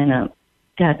 And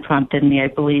God prompted me, I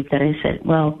believe, that I said,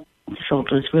 well, the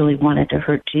soldiers really wanted to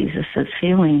hurt Jesus'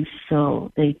 feelings,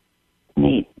 so they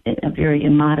made it a very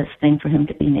immodest thing for him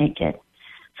to be naked.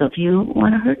 So if you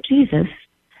want to hurt Jesus,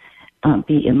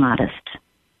 be immodest.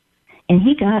 And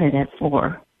he got it at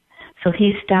 4. So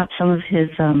he stopped some of his,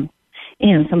 some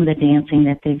of the dancing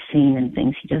that they've seen and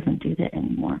things. He doesn't do that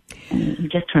anymore. And he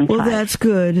just turned 5. Well, that's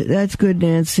good. That's good,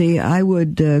 Nancy. I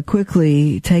would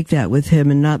quickly take that with him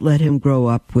and not let him grow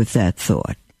up with that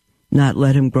thought. Not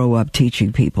let him grow up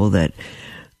teaching people that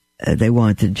they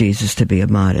wanted Jesus to be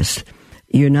immodest.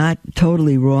 You're not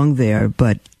totally wrong there,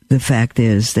 but the fact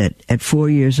is that at 4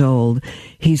 years old,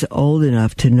 he's old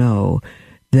enough to know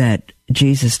that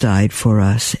Jesus died for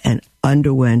us and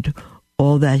underwent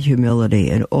all that humility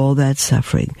and all that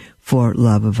suffering for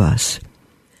love of us.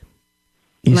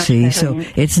 You see, so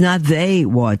it's not they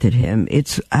wanted him,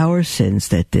 it's our sins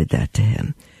that did that to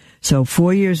him. So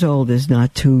 4 years old is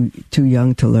not too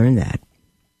young to learn that.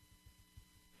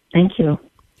 Thank you.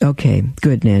 Okay,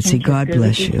 good, Nancy. God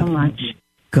bless you. Thank you so much.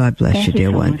 God bless you,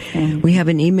 dear one. We have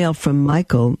an email from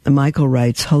Michael. Michael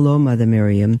writes, "Hello, Mother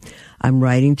Miriam. I'm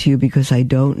writing to you because I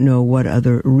don't know what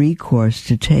other recourse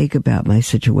to take about my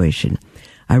situation.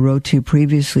 I wrote to you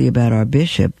previously about our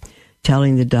bishop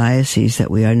telling the diocese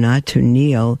that we are not to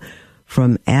kneel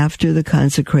from after the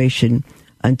consecration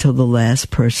until the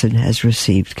last person has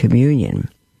received communion.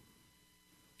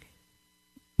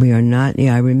 We are not,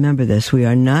 I remember this, we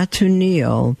are not to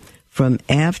kneel from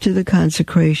after the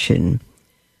consecration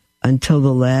until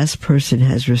the last person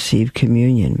has received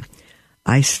communion.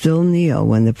 I still kneel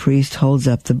when the priest holds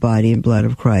up the body and blood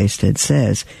of Christ and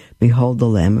says, 'Behold the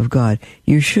Lamb of God.'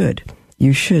 You should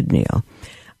kneel.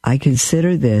 I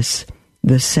consider this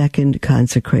the second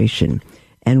consecration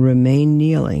and remain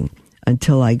kneeling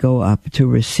until I go up to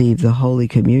receive the Holy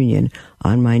Communion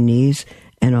on my knees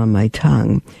and on my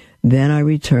tongue. Then I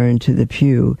return to the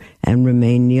pew and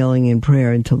remain kneeling in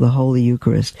prayer until the Holy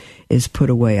Eucharist is put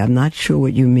away." I'm not sure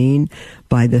what you mean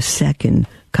by the second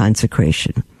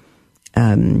consecration.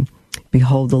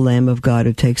 Behold the Lamb of God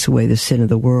who takes away the sin of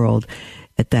the world.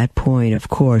 At that point, of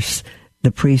course,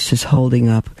 the priest is holding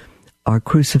up our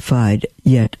crucified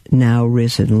yet now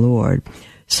risen Lord.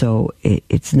 So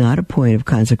it's not a point of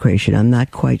consecration. I'm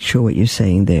not quite sure what you're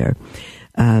saying there.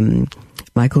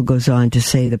 Michael goes on to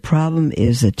say, the problem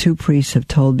is that two priests have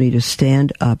told me to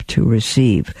stand up to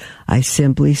receive. I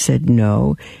simply said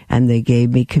no, and they gave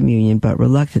me communion, but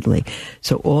reluctantly.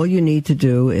 So all you need to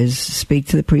do is speak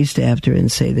to the priest after and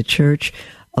say the church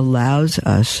allows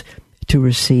us to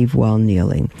receive while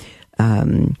kneeling.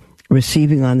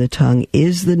 Receiving on the tongue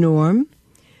is the norm,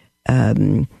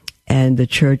 and the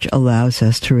church allows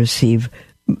us to receive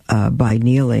by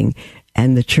kneeling.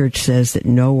 And the church says that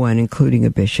no one, including a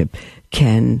bishop,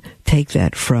 can take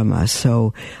that from us.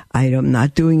 So I'm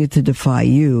not doing it to defy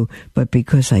you, but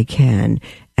because I can,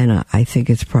 and I think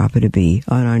it's proper to be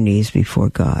on our knees before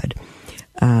God.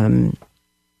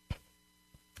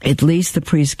 At least the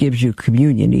priest gives you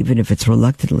communion, even if it's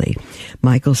reluctantly.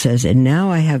 Michael says, and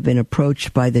now I have been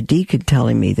approached by the deacon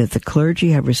telling me that the clergy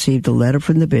have received a letter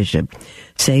from the bishop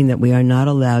saying that we are not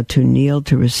allowed to kneel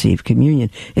to receive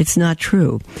communion. It's not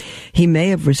true. He may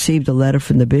have received a letter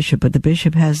from the bishop, but the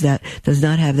bishop does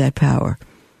not have that power.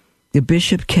 The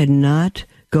bishop cannot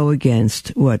go against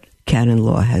what canon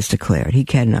law has declared. He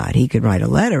cannot. He could write a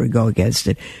letter and go against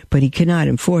it, but he cannot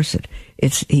enforce it.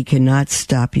 He cannot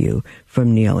stop you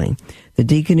from kneeling. The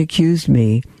deacon accused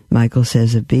me, Michael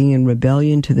says, of being in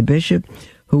rebellion to the bishop,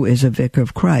 who is a vicar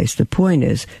of Christ. The point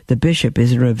is, the bishop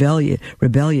is in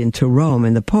rebellion to Rome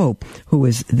and the Pope, who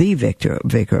is the vicar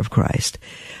of Christ.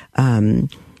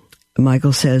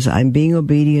 Michael says, I'm being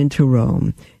obedient to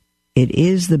Rome. It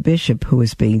is the bishop who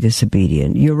is being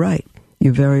disobedient. You're right.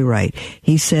 You're very right.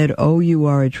 He said, oh, you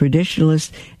are a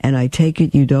traditionalist, and I take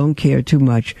it you don't care too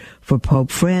much for Pope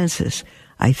Francis.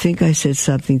 I think I said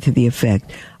something to the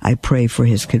effect, I pray for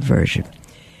his conversion.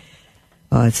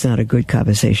 Well, it's not a good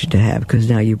conversation to have, because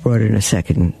now you brought in a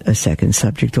second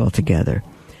subject altogether.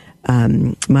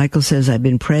 Michael says, I've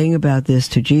been praying about this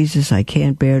to Jesus. I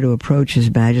can't bear to approach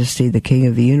His Majesty, the King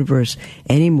of the universe,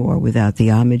 anymore without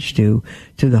the homage due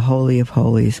to the Holy of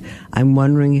Holies. I'm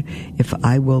wondering if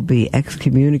I will be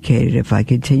excommunicated if I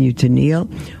continue to kneel,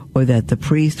 or that the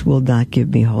priest will not give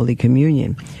me Holy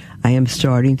Communion. I am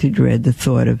starting to dread the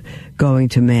thought of going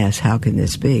to Mass. How can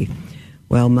this be?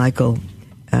 Well, Michael,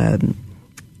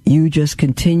 you just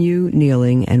continue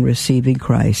kneeling and receiving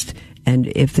Christ.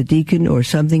 And if the deacon or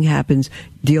something happens,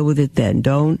 deal with it then.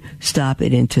 Don't stop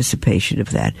in anticipation of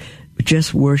that.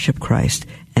 Just worship Christ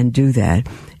and do that.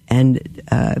 And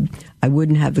I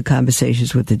wouldn't have the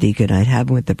conversations with the deacon. I'd have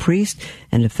them with the priest.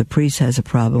 And if the priest has a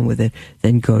problem with it,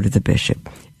 then go to the bishop.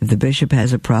 If the bishop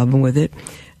has a problem with it,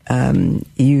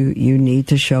 you need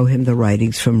to show him the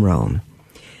writings from Rome.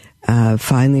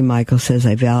 Finally, Michael says,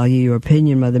 I value your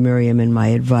opinion, Mother Miriam, and my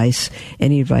advice,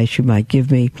 any advice you might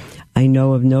give me. I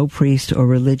know of no priest or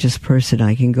religious person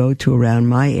I can go to around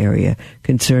my area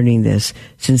concerning this,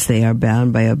 since they are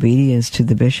bound by obedience to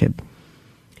the bishop.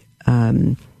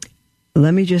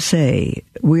 Let me just say,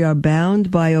 we are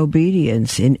bound by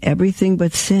obedience in everything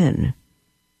but sin.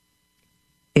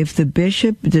 If the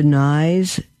bishop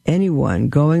denies anyone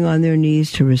going on their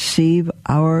knees to receive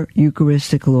our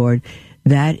Eucharistic Lord,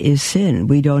 that is sin.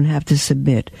 We don't have to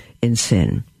submit in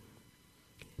sin.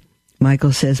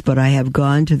 Michael says, but I have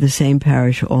gone to the same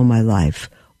parish all my life.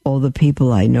 All the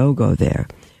people I know go there.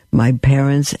 My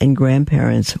parents and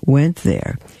grandparents went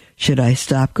there. Should I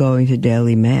stop going to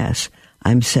daily Mass?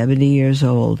 I'm 70 years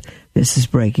old. This is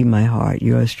breaking my heart.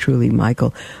 Yours truly,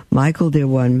 Michael. Michael, dear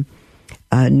one,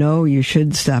 no, you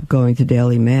shouldn't stop going to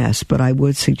daily Mass, but I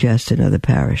would suggest another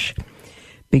parish.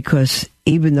 Because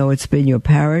even though it's been your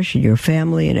parish and your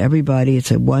family and everybody,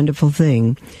 it's a wonderful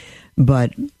thing.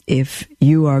 But if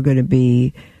you are going to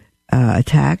be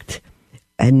attacked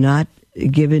and not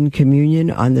given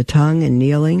communion on the tongue and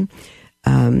kneeling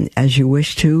as you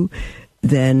wish to,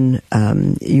 then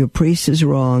your priest is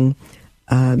wrong,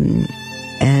 and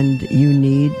you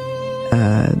need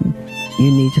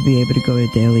to be able to go to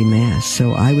daily Mass.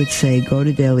 So I would say go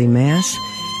to daily Mass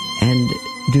and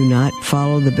do not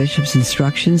follow the bishop's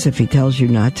instructions if he tells you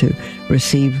not to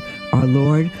receive our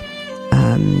Lord.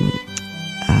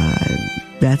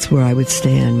 That's where I would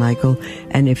stand, Michael.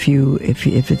 And if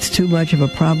it's too much of a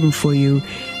problem for you,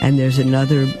 and there's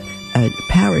another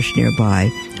parish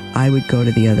nearby, I would go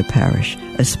to the other parish.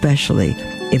 Especially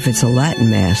if it's a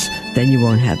Latin Mass, then you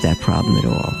won't have that problem at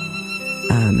all.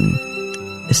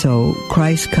 So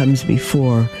Christ comes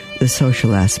before the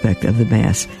social aspect of the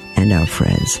Mass and our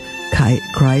friends.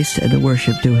 Christ and the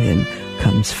worship to Him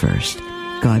comes first.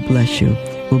 God bless you.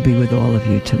 We'll be with all of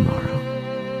you tomorrow.